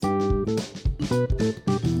Hello,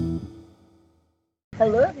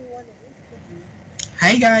 everyone. It is Kitty,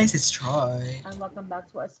 Hi guys, it's Troy. and welcome back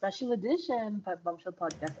to a special edition Pet Bombshell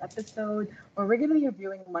Podcast episode where we're going to be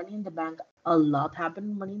reviewing Money in the Bank. A lot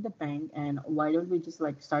happened in Money in the Bank, and why don't we just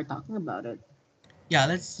start talking about it? Yeah,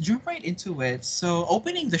 let's jump right into it. So,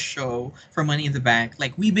 opening the show for Money in the Bank,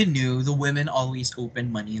 like we've been new, the women always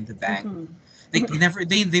open Money in the Bank. Hmm. They've never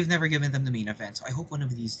given them the main event. So I hope one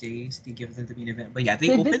of these days they give them the main event. But yeah, they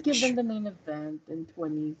They opened did the give them show. the main event in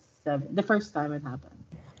 27, the first time it happened.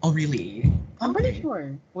 Oh really? I'm pretty Okay.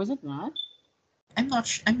 sure. Was it not? I'm not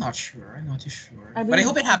sure. I'm not too sure. I But I believe,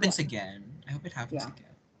 hope it happens again. I hope it happens yeah.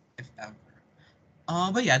 again, if ever.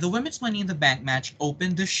 But yeah, the women's Money in the Bank match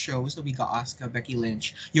opened the show. So we got Asuka, Becky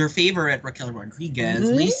Lynch, your favorite Raquel Rodriguez,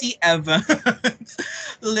 Really? Lacey Evans,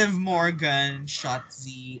 Liv Morgan,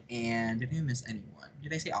 Shotzi, and did I miss anyone?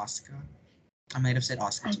 Did I say Asuka? I might have said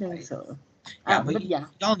Asuka I think twice. so. Yeah, but But yeah,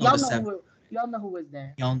 y'all know y'all the know seven. who was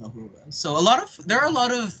there. Y'all know who it was. So there are a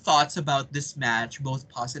lot of thoughts about this match, both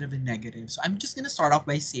positive and negative. So I'm just gonna start off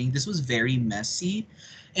by saying this was very messy,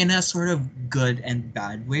 in a sort of good and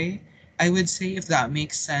bad way. I would say, if that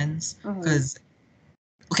makes sense, Mm-hmm. because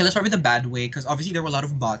okay, let's start with the bad way, because obviously there were a lot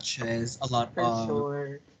of botches, a lot For of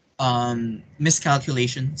sure.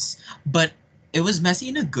 miscalculations, but it was messy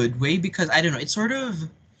in a good way because I don't know, it's sort of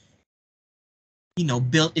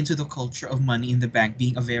built into the culture of Money in the Bank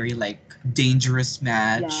being a very like dangerous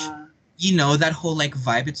match. Yeah. That whole like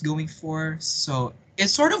vibe it's going for. So it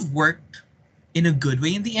sort of worked in a good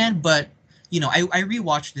way in the end, but I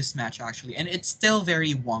rewatched this match actually, and it's still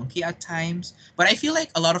very wonky at times. But I feel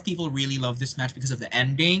like a lot of people really love this match because of the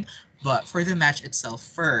ending. But for the match itself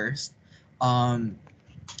first, um,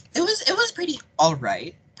 it was pretty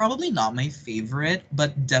alright. Probably not my favorite,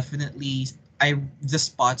 but definitely the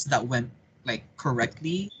spots that went like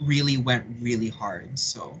correctly really went really hard.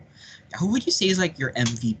 So, yeah, who would you say is like your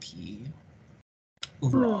MVP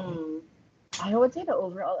overall? Hmm. I would say the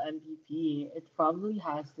overall MVP, it probably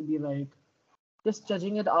has to be just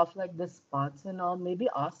judging it off the spots and all, maybe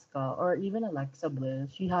Asuka or even Alexa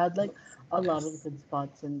Bliss. She had a lot of Yes. good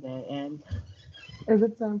spots in there. And is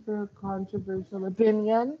it time for a controversial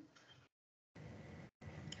opinion?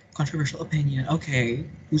 Controversial opinion. Okay,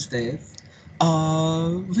 who's this?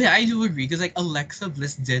 Yeah, I do agree because like Alexa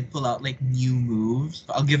Bliss did pull out like new moves.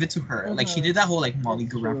 So I'll give it to her. Like she Mm-hmm. did that whole like Molly That's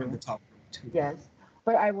Guerrero from the true. top rope too. Yes.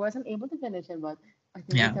 But I wasn't able to finish it, but I think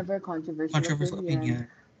it's Yeah, time for a controversial controversial opinion. opinion.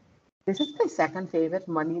 This is my second favorite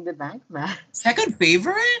Money in the Bank match. Second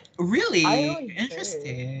favorite? I Really would say.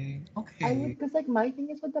 interesting. I mean, Okay. because my thing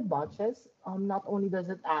is with the botches, not only does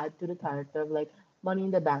it add to the character of Money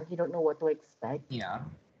in the Bank, you don't know what to expect. Yeah.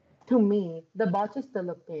 To me, the botches still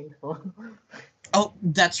look painful. Oh,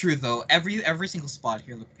 that's true though. Every single spot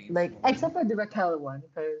here looked painful. Except for the Raquel one,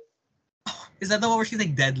 because Is that the one where she's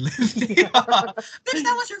like deadlifting? Bitch,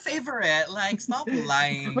 that was your favorite. Like, stop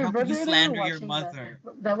lying. my How could you brother and I were slander your watching that. mother?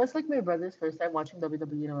 That was my brother's first time watching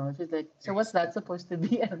WWE. She's like, "So what's Seriously. that supposed to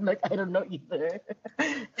be?" And I'm like, "I don't know either."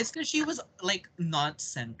 It's because she was like not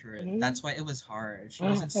centered. That's why it was hard. She I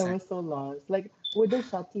wasn't centered. was so lost. With the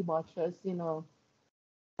Shotzi botches,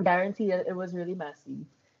 guarantee it was really messy,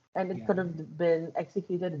 and it Yeah. could have been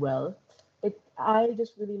executed well. I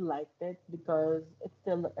just really liked it because it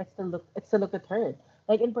still looked at her.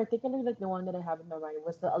 Like in particular, like the one that I have in my mind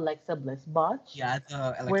was the Alexa Bliss botch, Yeah,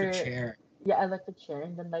 the electric where chair. yeah, I like the chair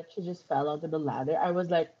and then she just fell onto the ladder. I was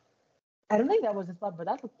like, I don't think that was a spot, but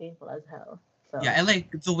that looked painful as hell. Yeah, So and like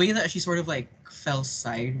the way that she sort of like fell hmm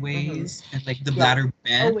sideways and like the yeah. bladder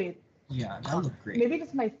Oh bent. wait, Yeah, that looked great. maybe this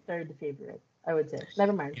is my third favorite. I would say.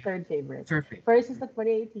 Never mind, Yeah, third favorite. perfect. First is the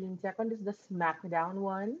 2018. Second is the SmackDown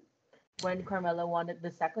one when Carmella won it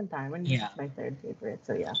the second time, and this Yeah. is my third favorite.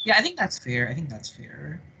 So yeah, Yeah, I think that's fair. I think that's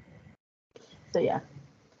fair. so yeah,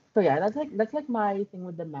 so yeah. That's my thing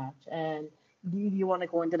with the match. And do you want to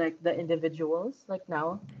go into the individuals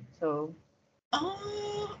now? So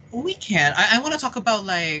We can. I want to talk about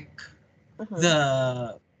like mhm.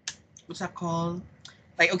 the what's that called?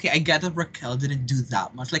 Like, okay, I get that Raquel didn't do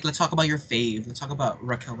that much. Like, let's talk about your fave. Let's talk about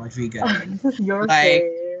Raquel Rodriguez. This is your Like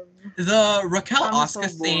fave. the Raquel I'm Oscar so thing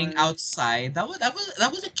bored. outside. That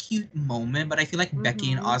was a cute moment, but I feel like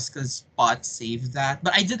Becky and Mm-hmm. Oscar's spot saved that.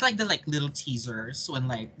 But I did like the like little teasers when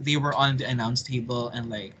like they were on the announce table and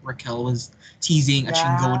like Raquel was teasing a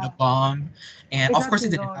Chingona Yeah, bomb, and it's of not course it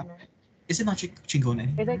didn't happen. Chingona. Is it not Chingona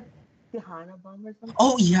It's anymore? like Tihana bomb or Oh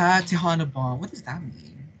something. yeah, Tejana bomb. What does that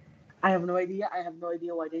mean? I have no idea. I have no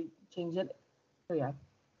idea why they changed it. So yeah.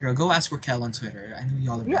 Girl, go ask Raquel on Twitter. I know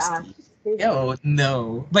y'all are Yeah, besties. she's favorite. Yo,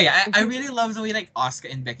 no. But yeah, I really love the way like Oscar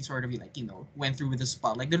and Becky sort of like, went through with the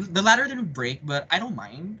spot. Like the ladder didn't break, but I don't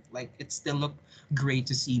mind. Like it still looked great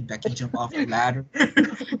to see Becky jump off the ladder.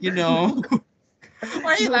 you know?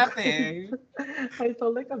 Why are you No, laughing? I saw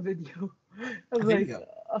like a video A of like video.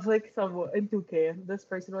 of like someone in 2K. This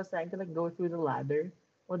person was trying to like go through the ladder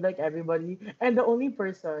with like everybody, and the only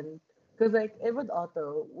person, because like it would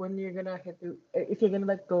auto when you're gonna if you're gonna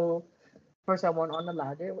like go for someone on the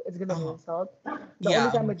ladder, it's gonna Oh, moonsault. The only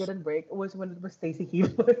yeah. time it didn't break was when it was Stacy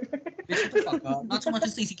Keebler. Bitch, shut the fuck up. Not so much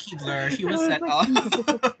as Stacey Keebler. She I was was set like, up no.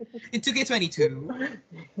 in 2K22.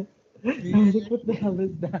 I was like, what the hell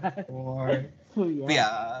is that? Or So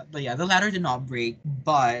yeah. but yeah, the ladder did not break,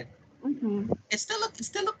 but Hmm. it still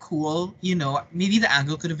looked cool. Maybe the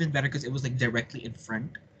angle could have been better because it was like directly in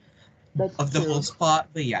front That's of the whole true. spot.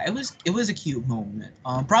 But yeah, it was a cute moment.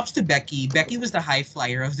 Props to Becky. Becky was the high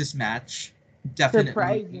flyer of this match. Definitely.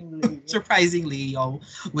 Surprisingly. Surprisingly, y'all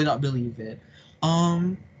would not believe it.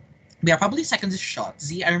 Um yeah, probably second is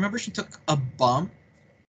Shotzi. I remember she took a bump.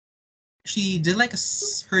 She did like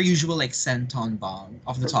her usual like senton bomb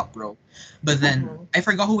off the top rope, but then Mhm. I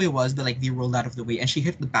forgot who it was, but like they rolled out of the way and she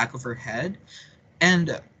hit the back of her head,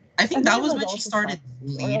 and I I think think that it was was when she also started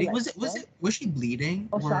Shotzi or bleeding. Was it? Was Alexa. it? Was she bleeding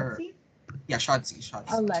Oh, or Shotzi? yeah, Shotzi.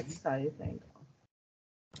 Alexa, I think.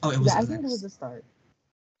 Oh, it was Yeah, I think it was Alex. the start.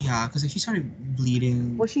 Yeah, because like, she started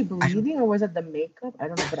bleeding. Was she I don't. bleeding or was it the makeup? I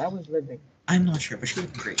don't know, but I was living. I'm not sure, but she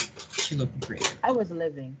looked great. She looked great. I was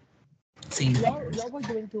living. Same here. Y'all were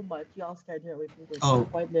doing too much. Y'all scared her away from Kristen, Oh,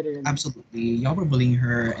 quite literally. absolutely. Y'all were bullying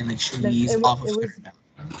her, and like Like she's off of it Twitter was now.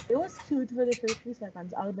 it was cute for the first 3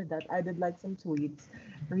 seconds. I'll admit that. I did like some tweets,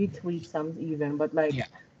 retweet some even, but like Yeah,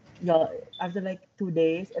 y'all after like 2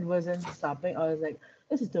 days it wasn't stopping. I was like,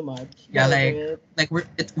 this is too much. yeah. Get over Like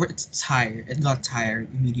it. it's tired. It got tired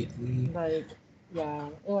immediately. Like, yeah,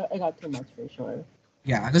 it got too much for sure.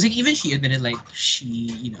 Yeah, because like even she admitted like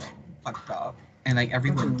she fucked up, and like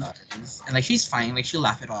everyone Mm-hmm. does, and like she's fine. Like she'll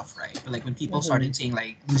laugh it off, right? But like when people Mm-hmm. started saying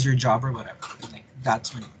like lose your job or whatever, like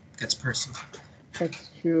that's when it gets personal. That's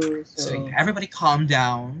true. So yeah, So, everybody calm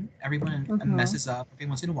down. Everyone mm-hmm. messes up every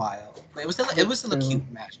once in a while. But it was That's still a true.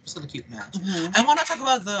 cute match. It was still a cute match. Mm-hmm. I want to talk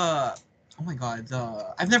about the. Oh my god,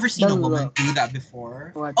 the I've never The seen a woman do looks. that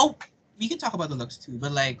before. What? Oh, we can talk about the looks too,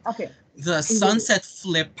 but like Okay. the Wait. sunset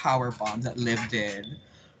flip power bomb that Liv did.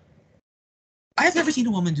 I have never seen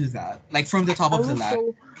a woman do that, like from the top I of the was ladder.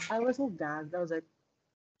 so I was so gagged. I was like,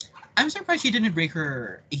 I'm surprised she didn't break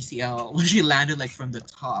her ACL when she landed like from the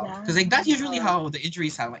top, yeah. because like that's usually how the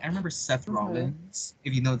injuries happen. Like I remember Seth Mm-hmm. Rollins,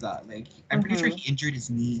 if you know that. Like I'm pretty sure Mm-hmm. he injured his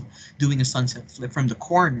knee doing a sunset flip from the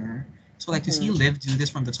corner. So like to see Mm-hmm. Liv do this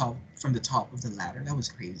from the top of the ladder, that was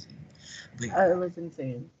crazy. But yeah, It was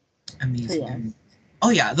insane. So amazing. yes, Amazing. Oh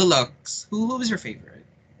yeah, the looks. Who was your favorite?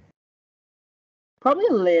 probably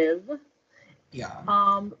Liv. Yeah,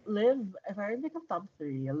 Liv. If I think of top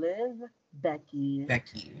three, Liv, Becky,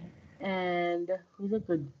 Becky. and who's a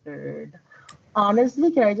good third?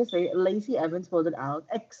 Honestly, can I just say Lacey Evans pulled it out,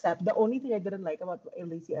 except the only thing I didn't like about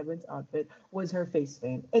Lacey Evans' outfit was her face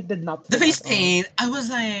paint. It did not The fit face at all. paint. I was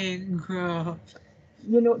like, girl,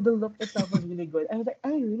 The look itself was really good. I was like, I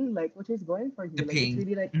really like what she's going for the here. Like, it's paint.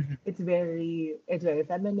 really like, Mhm. it's very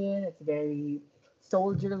feminine. It's very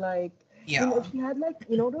soldier like. Yeah. She had like,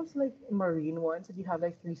 those like marine ones that you have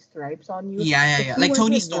like three stripes on you. Yeah, yeah, If yeah. she Like went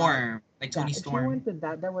Tony with that, Storm. Like yeah, Tony if she Storm. went with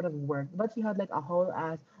that, that would have worked. But she had like a whole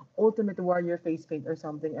ass Ultimate Warrior face paint or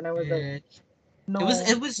something, and I was like, It, it was no,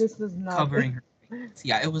 it was this is not it. covering her face.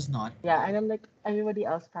 Yeah, it was not. Yeah, and I'm like everybody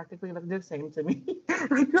else practically looked the same to me,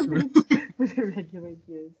 like True. with the regular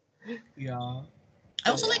kids. Yeah. I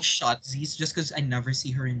So also like yeah. Shotzi's just because I never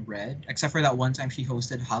see her in red, except for that one time she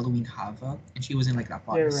hosted Halloween Havoc and she was in like that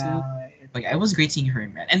You're bodysuit. right. Like it was great seeing her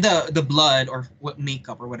in red, and the blood or what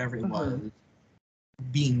makeup or whatever it was Mm-hmm.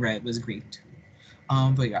 being red was great too.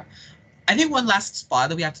 But yeah, I think one last spot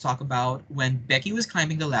that we have to talk about when Becky was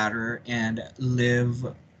climbing the ladder and Liv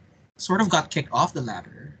sort of got kicked off the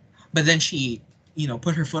ladder, but then she,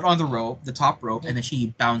 put her foot on the rope, the top rope, and then she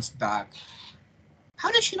bounced back.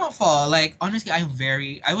 How did she not fall? Like honestly, I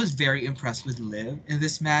was very impressed with Liv in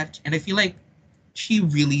this match, and I feel like she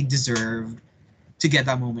really deserved to get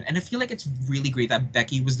that moment. And I feel like it's really great that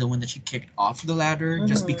Becky was the one that she kicked off the ladder,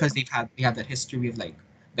 just because Mm-hmm. they have that history of like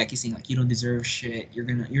Becky saying like you don't deserve shit, you're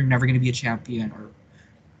never gonna be a champion or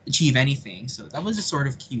achieve anything. So that was a sort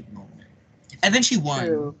of cute moment. And then she won.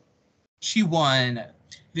 True. She won,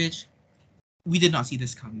 bitch. We did not see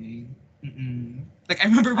this coming. Mm-mm. Like I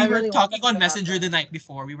remember I we were really want talking that on to Messenger the happen. night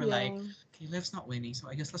before. We were like, Yeah. okay, Liv's not winning, so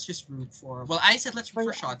I guess let's just root for. Well, I said let's root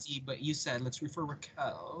For for Shotzi, but you said let's root for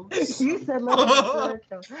Raquel. you So said let's root for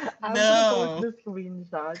Raquel. I'm gonna post no, the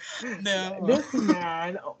screenshots. no.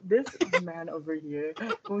 This man over here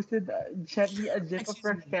posted sent me a gif of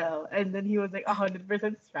Excuse me. Raquel, and then he was like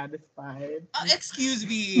 100% satisfied. Excuse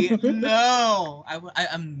me. No, I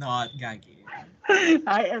am not gagging.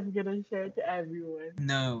 I am gonna share it to everyone.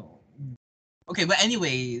 No. Okay, but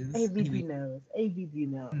AVD knows. AVD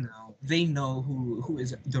knows. no, they know who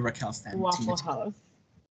is the Raquel stan between the Waffle two. House.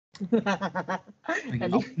 Oh my God.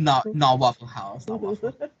 Oh, Anyway. not Waffle House, not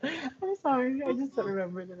Waffle I'm sorry, I just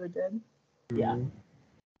remembered it again. Yeah. House.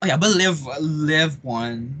 Oh yeah, but Live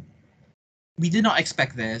won. We did not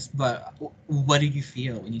expect this, but what did you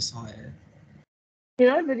feel when you saw it? You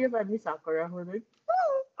know a video of Emi Sakura who was like,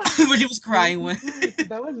 When she was crying when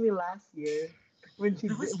that was me last year when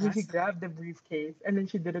that was when she last time. grabbed the briefcase and then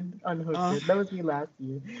she didn't unhook Uh, it. That was me last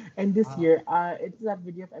year. And this uh, year, it's that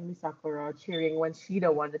video of Emi Sakura cheering when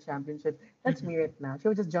Shida won the championship. That's me right now. She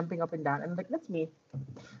was just jumping up and down and like that's me.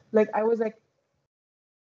 Like I was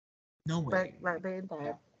no like way. like the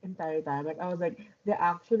entire time. Like I was like, they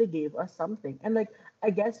actually gave us something. And like I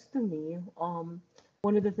guess to me,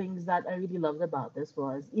 one of the things that I really loved about this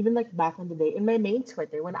was even like back in the day in my main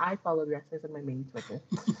Twitter, when I followed wrestlers on my main Twitter,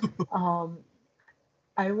 um,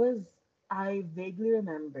 I was I vaguely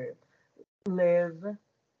remember Liv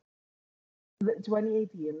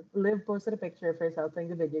 2018, Liv posted a picture of herself playing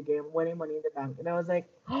the video game, winning Money in the Bank, and I was like,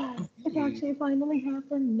 it's Really? actually finally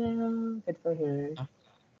happened now. Good for her. Uh,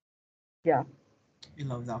 Yeah. We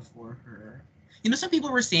love that for her. You know, some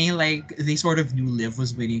people were saying like they sort of knew Liv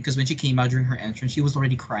was winning because when she came out during her entrance, she was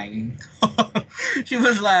already crying. She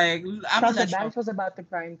was like, "I'm gonna Sasha let you." Banks was about to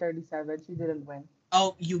cry in 37. She didn't win.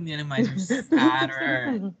 Oh, you minimize her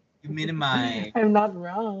pattern. You minimize. I'm not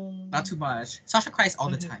Not wrong. too much. Sasha cries all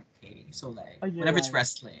the time. Okay, so like Oh, you're whenever it's right.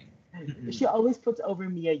 wrestling. Mm-mm. She always puts over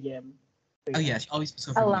Mia Yim. So Oh yeah. yeah, she always puts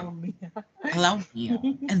over Mia. Allow Mia. Allow Mia,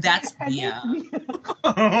 and that's And that's Mia. Mia.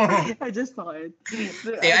 I just saw it.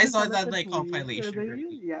 Hey, I I just saw saw like that the like tweet. It was compilation. like, Right?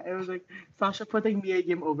 yeah, it was like Sasha putting Mia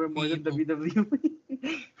Yim over more than WWE.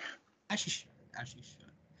 As she should. As she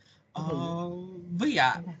should. Mhm. But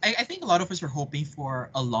yeah, I think a lot of us were hoping for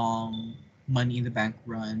a long Money in the Bank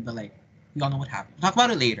run, but like we all know what happened. We'll talk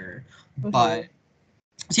about it later. But Mhm.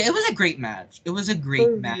 yeah, it was a great match. It was a For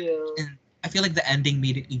great match, real. and I feel like the ending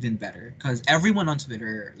made it even better because everyone on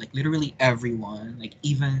Twitter, like literally everyone, like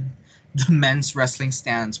even the men's wrestling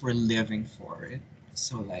stands were living for it.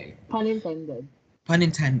 So like, Pun intended. pun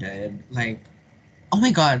intended, like oh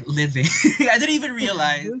my god, living. I didn't even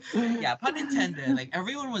realize. Yeah, pun intended. Like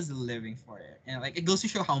everyone was living for it, and like it goes to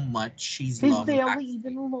show how much she's He's loved the only backstage.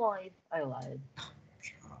 even life. I lied.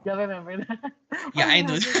 Y'all remember that? Yeah, What I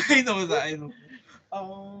know. happened? I know that. I know.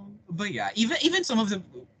 But yeah, even some of the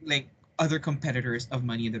like other competitors of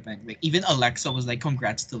Money in the Bank, like even Alexa was like,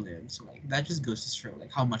 "Congrats to Liv." So like that just goes to show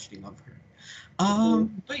like how much they love her. Mhm.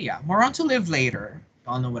 But yeah, more on to Live later.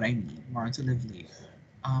 Y'all know what I mean. More on to Live later.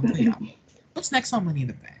 But yeah, what's next on Money in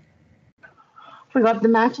the Bank? Forgot the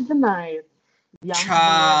match of the night. Bianca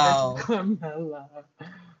Belair versus Ciao. Carmella.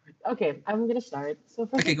 Okay, I'm gonna start. So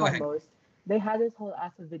first Okay, and go ahead. foremost, they had this whole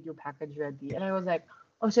ass of video package ready, and I was like,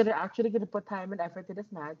 "Oh, so they're actually gonna put time and effort to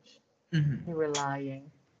this match?" Mm-hmm. They were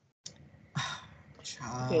lying.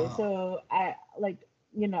 Okay, Ciao. so I like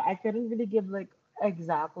I couldn't really give like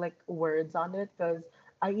exact like words on it because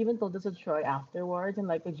I even told this to Troy afterwards and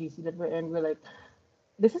like the GC that we're in. We're like,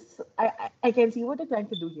 this is I can see what they're trying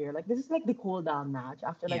to do here. Like this is like the cool down match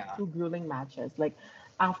after like Yeah. two grueling matches. Like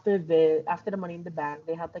after the Money in the Bank,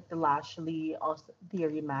 they had like the Lashley Austin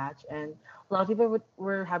Theory match, and a lot of people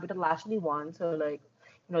were happy that Lashley won. So like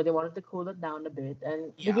they wanted to cool it down a bit,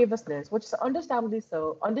 and they Yeah. gave us this, which is understandably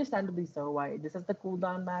so. Understandably so, why this is the cool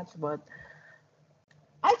down match, but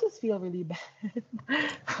I just feel really bad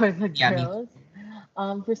for the Yeah, me girls.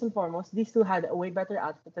 First and foremost, these two had a way better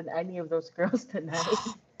outfit than any of those girls tonight.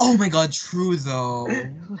 too. Oh my god, true though.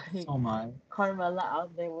 Like So much. Carmella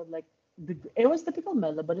out there with like it was typical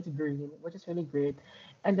Mella, but it's green, which is really great.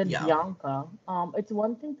 And then Yeah. Bianca, it's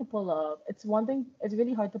one thing to pull off. It's one thing. It's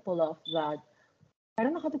really hard to pull off that. I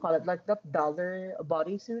don't know how to call it, like that dollar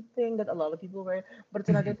bodysuit thing that a lot of people wear, but it's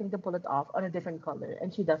another Mhm. thing to pull it off on a different color,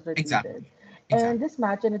 and she definitely did. Exactly. And Exactly. this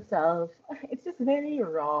match in itself, it's just very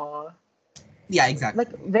raw, Yeah, exactly.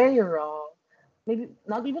 like very raw. Maybe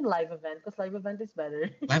not even live event, because live event is better.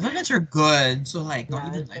 Live events are good, so like not Yeah,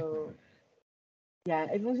 even live so events. yeah,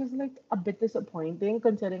 it was just like a bit disappointing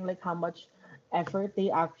considering like how much effort they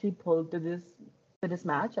actually pulled to this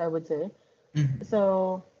match, I would say. Mhm.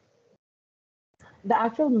 So The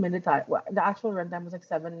actual minute time, the actual runtime was like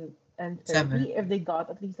 7:30. 7. If they got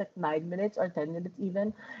at least like 9 minutes or 10 minutes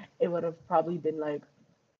even, it would have probably been like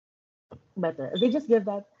better. If they just gave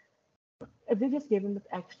him that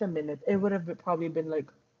extra minute, it would have probably been like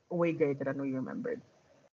way greater than we remembered.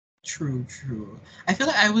 True, true. I feel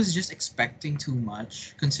like I was just expecting too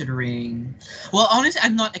much, considering. Well, honestly,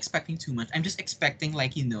 I'm not expecting too much. I'm just expecting,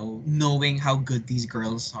 like, knowing how good these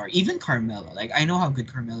girls are. Even Carmela. Like, I know how good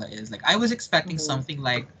Carmela is. Like, I was expecting Mm-hmm. something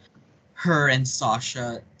like her and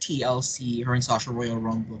Sasha TLC, her and Sasha Royal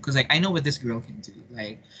Rumble. Because, like, I know what this girl can do.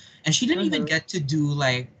 Like, and she didn't even Mm-hmm. get to do,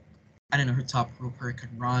 like, I don't know, her top rope, Hurricane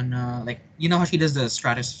Rana. Like, you know how she does the Yeah,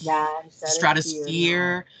 stratosphere. No,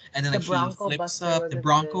 stratosphere, and then the like she Bronco flips Buster up the wasn't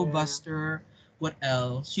Bronco there. Buster. What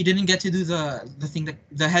else? She didn't get to do the thing that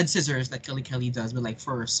the head scissors that Kelly does, but like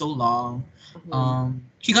for so long. Mm-hmm.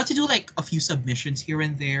 She got to do like a few submissions here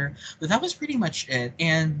and there, but that was pretty much it.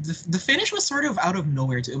 And the finish was sort of out of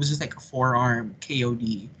nowhere too. It was just like a forearm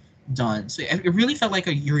KOD done. So it really felt like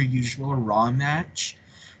your usual Raw match.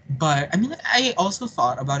 But I mean, I also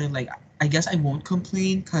thought about it like I guess I won't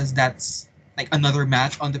complain because that's like another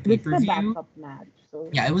match on the pay It's per the view. backup match, so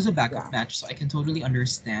Yeah, it was a backup yeah, match, so I can totally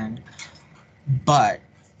understand. But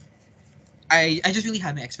I just really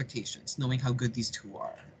had my expectations, knowing how good these two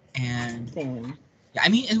are. And same. yeah, I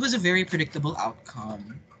mean, it was a very predictable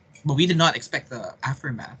outcome, but we did not expect the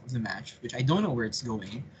aftermath of the match, which I don't know where it's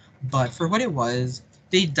going. But for what it was,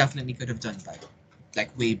 they definitely could have done better,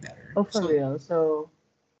 like way better. Oh, for So real. So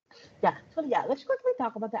yeah, let's quickly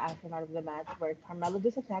talk about the aftermath of the match where Carmella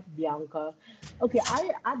just attacked Bianca. Okay,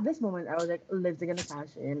 I at this moment I was like, Liv's gonna cash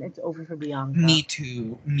in. It's over for me Bianca.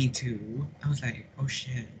 too, me too. I was like, oh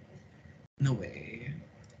shit, no way.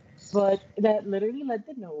 But that literally led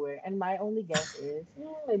to nowhere. And my only guess is,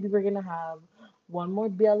 maybe we're gonna have one more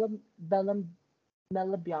Bella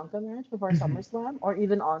Bianca match before Mm-hmm. SummerSlam, or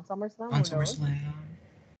even on SummerSlam. On Who knows? SummerSlam.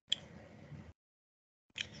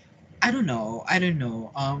 I don't know. I don't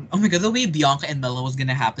know. Oh my god, the way Bianca and Mella was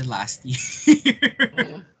gonna happen last year.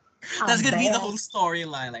 That's I'm gonna be the back. whole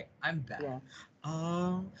storyline. Like, I'm back. Yeah.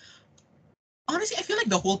 Um, honestly, I feel like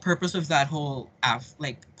the whole purpose of that whole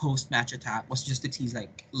like post match attack was just to tease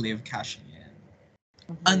like Liv cashing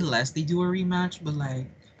in, Hmm. unless they do a rematch. But like,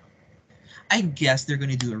 I guess they're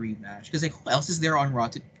gonna do a rematch because like, who else is there on Raw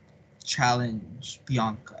to challenge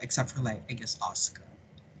Bianca except for like I guess Asuka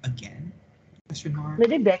again? Question mark.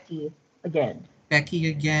 Maybe Becky again. Becky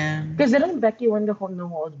again. Because didn't Becky win the whole no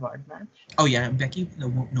holds barred match? Oh yeah, Becky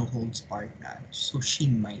no holds barred match, so she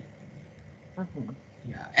might. Hmm.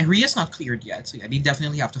 Yeah, and Rhea's not cleared yet, so yeah, they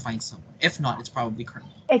definitely have to find someone. If not, it's probably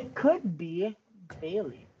Carmella. It could be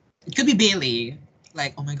Bailey. It could be Bailey.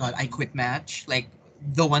 Like, oh my god, I quit match. Like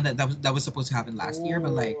the one that was supposed to happen last year,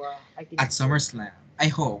 but like Oh, I can at see it. SummerSlam. I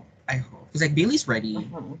hope, because like Bailey's ready.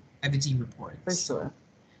 Hmm. I've been seeing For reports, so sure.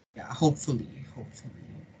 yeah, hopefully.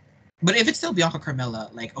 But if it's still Bianca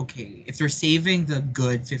Carmella, like okay, if they're saving the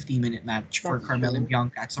good 15-minute match for That's Carmella and true.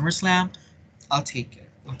 Bianca at SummerSlam, I'll take it.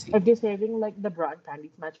 I'll take If it. they're saving like the Broad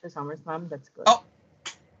Candies match for SummerSlam, that's good. Oh,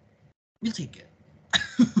 we'll take it.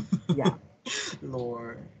 Yeah.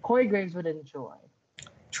 Lord. Corey Graves would enjoy.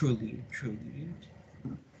 Truly, truly.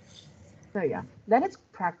 So yeah, that is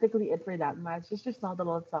practically it for that match. It's just not a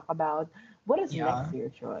lot to talk about. What is Yeah. next year,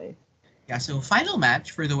 Troy? Yeah, so final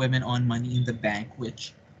match for the women on Money in the Bank,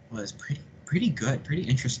 which was pretty good, pretty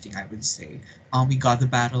interesting, I would say. We got the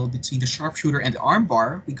battle between the sharpshooter and the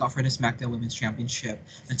armbar. We got for the SmackDown Women's Championship,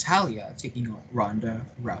 Natalia taking on Ronda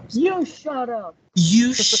Rousey. You shut up.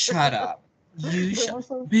 You shut up. You They shut, were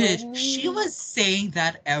so bitch. She funny. was saying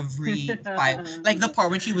that every five, like the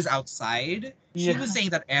part when she was outside. She was Yeah, saying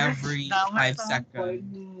that every that was five so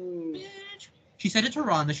seconds. funny. Bitch. She said it to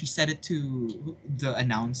Ronda. She said it to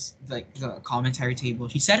like the commentary table.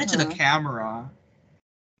 She said it to the Uh-huh. camera.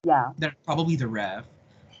 Yeah. Then probably the ref.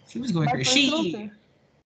 She was going My crazy. personal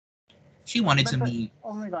She wanted My to per- meet.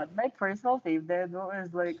 oh my god, my personal fave there though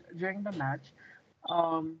is like during the match,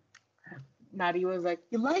 um, Maddie was like,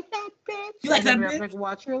 "You like that bitch?" You like And then that Ref like, bitch?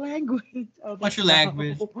 "Watch your language." I was like, What's your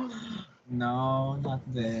language? "No." No, not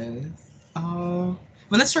this. Oh.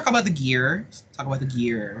 Well, let's talk about the gear. Talk about the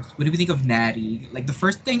gear. What do we think of Natty? Like, the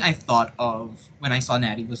first thing I thought of when I saw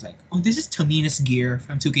Natty was like, oh, this is Tamina's gear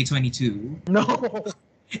from 2K22. No,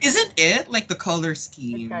 Isn't it? Like, the color it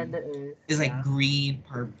scheme kind of is. is like Yeah, green,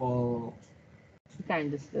 purple. it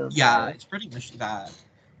kind of still Yeah, does. it's pretty much that.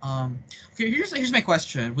 Um, okay, here's my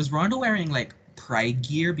question. Was Ronda wearing, like, Pride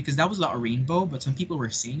gear? Because that was not a rainbow, but some people were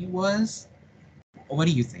saying it was. What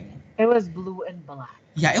do you think? It was blue and black.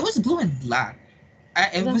 Yeah, it was blue and black.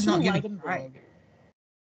 It's It was actually not white giving and pride. gold.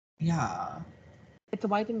 Yeah. It's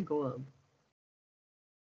white and gold.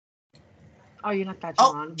 Oh, you're not catching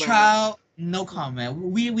Oh, on, but child, no comment.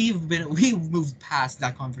 We've moved past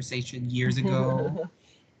that conversation years ago.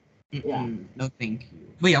 yeah. No, thank you.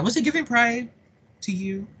 But yeah, was it giving pride to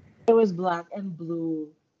you? It was black and blue.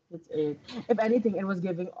 That's it. If anything, it was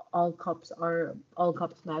giving all cups matter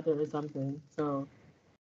or something. So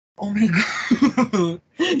Oh my god.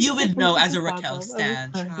 You would know as a Pop Raquel up. I'm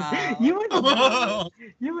stan, sorry. child. You would know.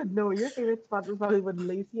 You would know. Your favorite spot was probably when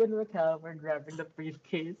Lacey and Raquel were grabbing the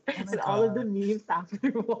briefcase Oh my and all of the god. memes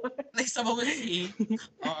afterward. Like someone was saying,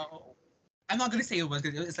 oh, I'm not gonna say it was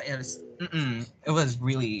because it was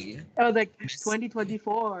really I was like mis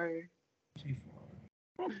 2024.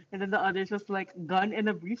 And then the others was like gun in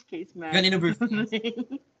a briefcase, gun man. in a Or briefcase.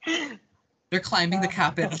 something. They're climbing the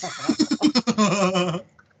Capitol. Oh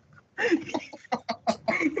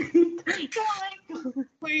My god.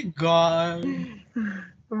 my god.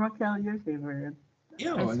 Raquel, your favorite. I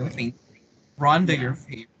Ew, no swear. thank you. Rhonda, your Yeah.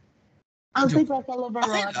 favorite. I'll Joke. take Raquel over Okay,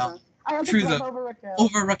 no. Ronda. I'll take True though. Ronda over Raquel.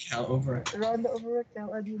 Over Raquel, over. Ronda over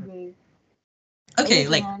Raquel any day. But Okay, yes,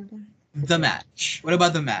 like Ronda. the Okay. match. What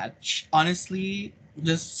about the match? Honestly,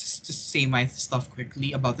 just to say my stuff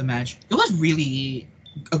quickly about the match, it was really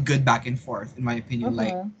a good back and forth in my opinion.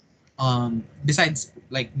 Like, Uh-huh. besides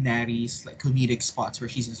like Natty's like comedic spots where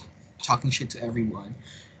she's just talking shit to everyone,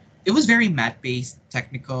 it was very mat based,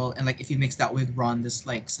 technical, and like if you mix that with Ronda's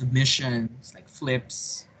like submissions, like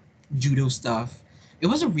flips, judo stuff, it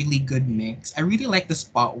was a really good mix. I really like the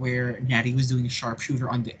spot where Natty was doing a sharpshooter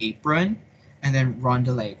on the apron, and then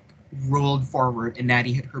Ronda like rolled forward and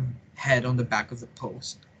Natty hit her head on the back of the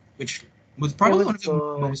post, which was It probably was one of the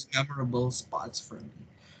good. most memorable spots for me.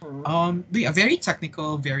 Hmm. But yeah, very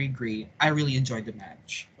technical, very great. I really enjoyed the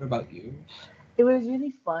match. What about you? It was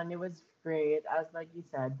really fun. It was great, as like you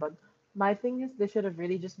said. But my thing is, this should have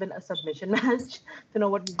really just been a submission match to know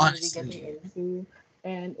what we're really getting Honestly, into.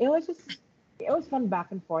 And it was fun back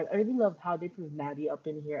and forth. I really loved how they proved Natty up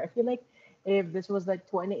in here. I feel like if this was like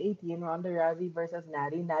 2018 Ronda Rousey versus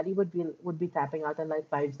Natty, Natty would be tapping out in like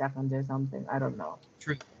 5 seconds or something. I don't know.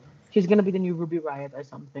 true. She's gonna be the new Ruby Riot or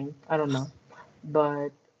something. I don't know. But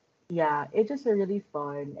yeah, it's just a really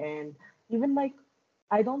fun and even like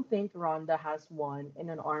I don't think Ronda has won in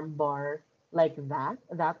an arm bar like that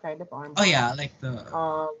kind of arm Oh bar. yeah, like the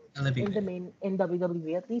Um, in the elevated. main in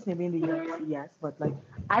WWE at least, maybe in the UFC, yes, but like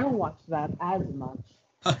I don't watch that as much.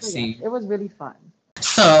 So yes, See. it was really fun.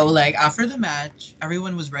 So like after the match,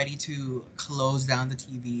 everyone was ready to close down the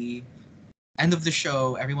TV. End of the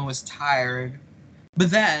show, everyone was tired. But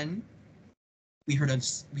then we heard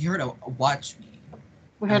a watch me.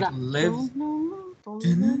 We And heard like that. Liv Don't know, don't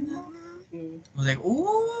know. I Yeah. was like,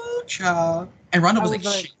 ooh, child. And Ronda I was like was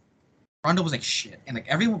like, shit. Ronda was like shit. And like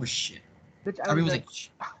everyone was shit. bitch, I was Everyone was like, like,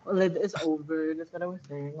 shit, Liv is over. That's what I was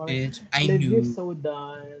saying. I was like, bitch. I Liv, you're knew so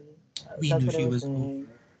done. we That's knew what I she was was over. saying.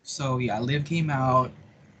 So yeah, Liv came out.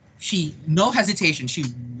 She no hesitation. She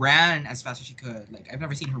ran as fast as she could. Like I've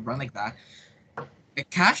never seen her run like that. It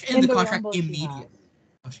cashed in In the the contract Rumble, she has. immediately.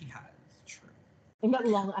 Oh, she has. True. In that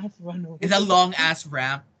long ass run In over. that long ass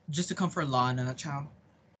ramp just to come for Lana, child.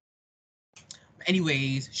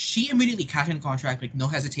 Anyways, she immediately cashed in the contract, like no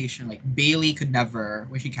hesitation. Like Bailey could never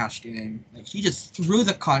when she cashed in. Like she just threw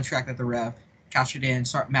the contract at the ref, cashed it in,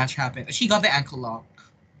 start match happened. She got the ankle lock.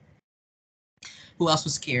 Who else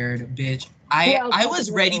was scared, bitch? Who I else I thought it was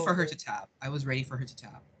was ready for her over? to tap. I was ready for her to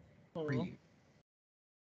tap. For Hmm. you.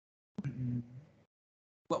 Mm-mm.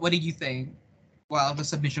 What did you think? While the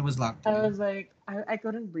submission was locked I in. was like, I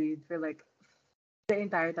couldn't breathe for like the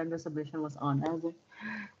entire time the submission was on. I was like,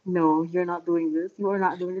 no, you're not doing this. You are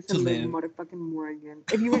not doing this to To Liv live. motherfucking Morgan.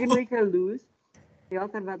 If you were gonna make her lose, y'all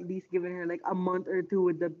could have at least given her like a month or two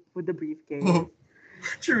with the briefcase.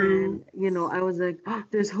 True. And I was like,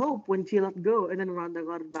 there's hope when she let go. And then Ronda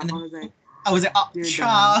got it And back. I then was like, I was like, oh, you're done.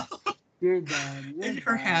 child. You're done. You're And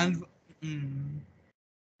her done. hand. Mm,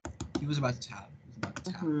 he was about to tap. He was about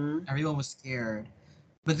to tap. Mm-hmm. Everyone was scared.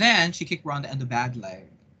 But then she kicked Ronda in the bad leg.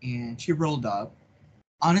 And she rolled up.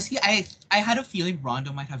 Honestly, I had a feeling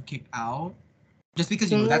Ronda might have kicked out. Just because,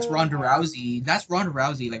 that's Ronda Damn. Rousey. That's Ronda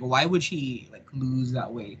Rousey. Like, why would she, like, lose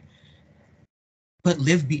that way? But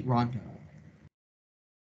Liv beat Ronda.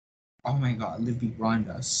 Oh my god, Liv beat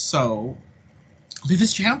Ronda. So, Liv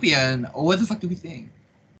is champion. What the fuck do we think?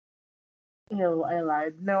 No, I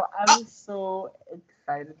lied. No, I was so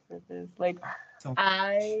excited for this. Like, So,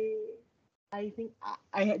 I, I think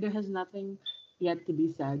there has nothing yet to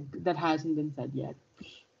be said that hasn't been said yet.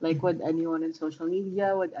 Like with anyone in social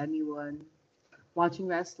media, with anyone watching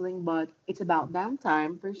wrestling, but it's about damn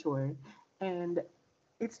time for sure, and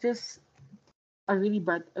it's just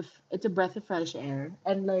it's a breath of fresh air,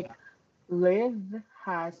 and like Liv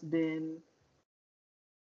has been.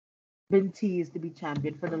 been teased to be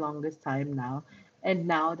champion for the longest time now. And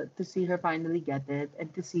now that to see her finally get it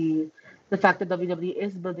and to see the fact that WWE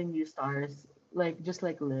is building new stars, like just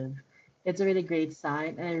like Liv, it's a really great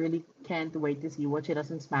sign. And I really can't wait to see what she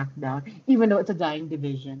does in SmackDown, even though it's a dying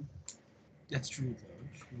division. That's true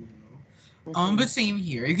though. True though. Hmm. But same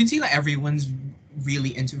here. You can see that everyone's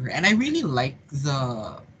really into her, and I really like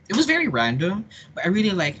the. It was very random, but I really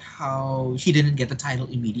like how she didn't get the title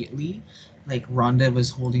immediately. Like Ronda was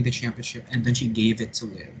holding the championship, and then she gave it to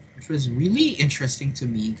Liv, which was really interesting to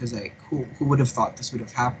me because like who would have thought this would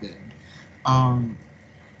have happened? Um,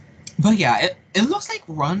 but yeah, it looks like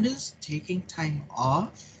Ronda's taking time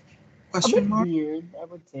off? A Question bit mark. weird, I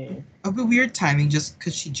would say. A bit weird timing just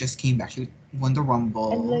because she just came back. She won the And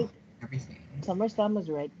Rumble, like everything. SummerSlam was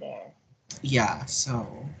right there. Yeah, so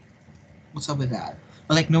what's up with that?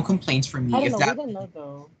 But like no complaints for I me. don't If know. We that don't know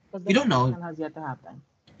though, because we like don't know, SmackDown has yet to happen.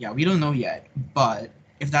 yeah, we don't know yet. But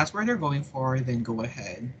if that's where they're going for, then go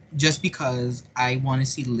ahead. Just because I want to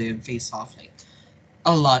see Liv face off like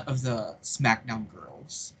a lot of the SmackDown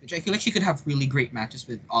girls, which I feel like she could have really great matches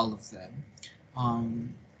with all of them.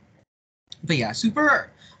 Um, but yeah, super.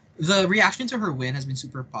 The reaction to her win has been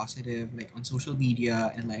super positive, like on social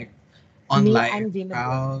media and like on Me, live I'm Dana Brooke.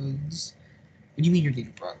 crowds. What do you mean you're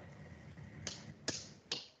dating Brooke?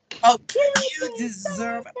 Oh, you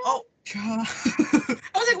deserve. Oh, God. I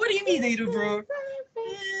was like, what do you mean, dating Brooke?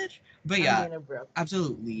 Bitch. But I'm yeah, Dana Brooke.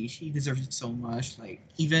 absolutely, she deserves it so much. Like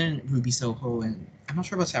even Ruby Soho and I'm not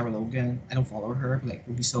sure about Sarah Logan. I don't follow her. But, like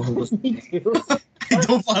Ruby Soho was Me like, too. I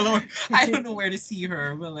don't follow her. I don't know where to see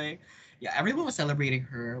her, but like, yeah, everyone was celebrating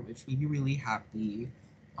her, which made me really happy.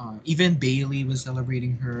 Even Bailey was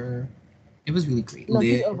celebrating her. It was really great. No,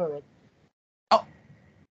 she's Liv. over it. Oh,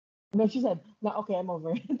 No, she said, "No, okay, I'm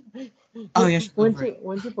over it." oh yeah, she's when over it.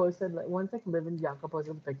 she posted like once like Liv and Bianca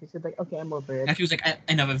posted the picture, she's like, "Okay, I'm over it." And she was like,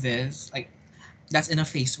 enough of this. Like, that's enough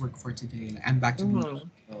face work for today. Like, I'm back to being Hmm.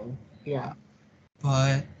 so Yeah, yeah.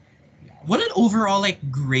 But yeah, what an overall like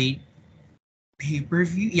great pay per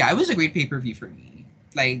view. Yeah, it was a great pay per view for me.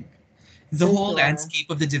 Like the for whole sure. landscape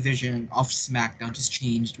of the division of SmackDown just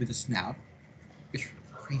changed with a snap. It's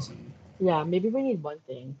crazy. Yeah, maybe we need one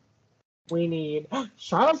thing. We need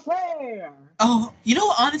Charlotte Flair. Oh, you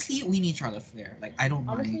know, honestly, we need Charlotte Flair. Like, I don't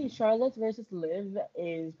Honestly, mind. Charlotte versus Liv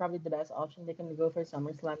is probably the best option. They can go for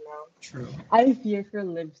SummerSlam now. True. I fear for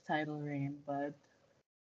Liv's title reign, but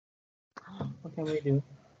what can we do?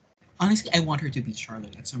 Honestly, I want her to beat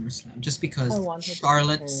Charlotte at SummerSlam just I because want her to beat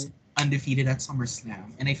Charlotte's her. undefeated at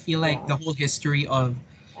SummerSlam, and I feel like Yeah. the whole history of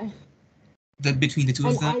I, the between the two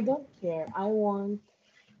of and them. I don't care. I want.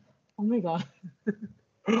 Oh my god.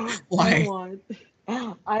 I Why? want.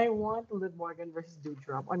 I want Liv Morgan versus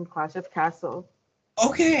Doudrop on Clash of Castle.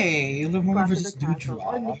 Okay, Liv Morgan Clash of the versus Castle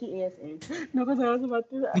or Doudrop. Nikki ASH. No, because I was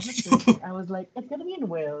thinking, I was like, it's gonna be in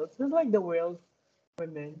Wales. It's like the Wales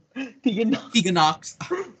women. Tegan Tegan Knox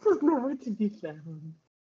Knox. was nowhere to be found.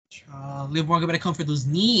 Liv Morgan better come for those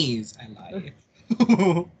knees. I lied.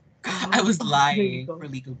 I was Oh my lying for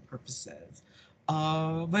god. legal purposes.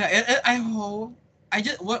 But I hope. I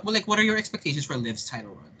just what are your expectations for Liv's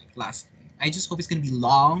title run? Like lastly, I just hope it's gonna be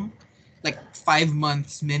long, like 5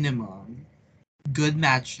 months minimum. Good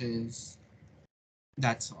matches.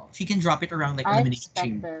 That's all. She can drop it around like I Elimination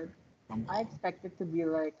Chamber. expected I Rumble. expected to be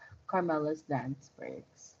like Carmella's dance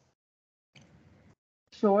breaks.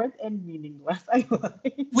 Short and meaningless. I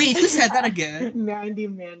Wait, who said that lied. again? Mandy,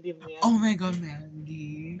 Mandy, Oh Mandy. my god,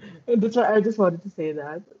 Mandy. And that's why I just wanted to say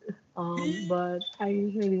that. But I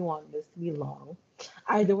really want this to be long.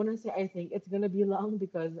 I don't want to say I think it's gonna be long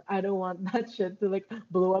because I don't want that shit to like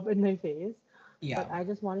blow up in my face. Yeah, But I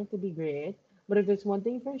just want it to be great. But if there's one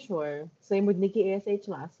thing for sure, same with Nikki ASH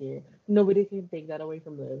last year, nobody can take that away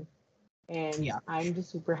from Liv. And yeah, for I'm sure.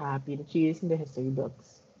 just super happy that she is in the history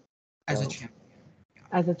books. As a So champion.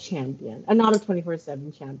 Yeah, as a champion, and not a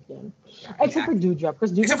 24/7 champion, except for exactly. Dewdrop,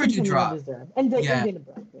 because Except Dewdrop for and Camilla Doudrop. deserve, and Yeah, Dana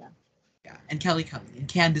Brooke, yeah. yeah. And Kelly Kelly and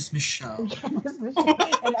Candice And Michelle. Candice Michelle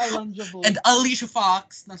and Alundra And Blayze. Alicia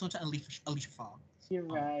Fox. Not so much Alicia Fox. You're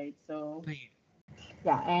Um, right. So but yeah.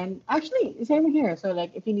 yeah, and actually same here. So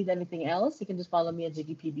like, if you need anything else, you can just follow me at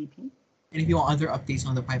JiggyPBP. And if you want other updates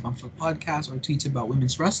on the Pipe Bomb Show podcast or tweets about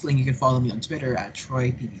women's wrestling, you can follow me on Twitter at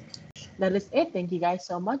TroyPB. That is it. Thank you guys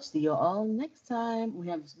so much. See you all next time. We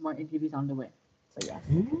have some more interviews on the way. So yes,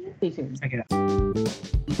 Ooh, stay tuned. check it out.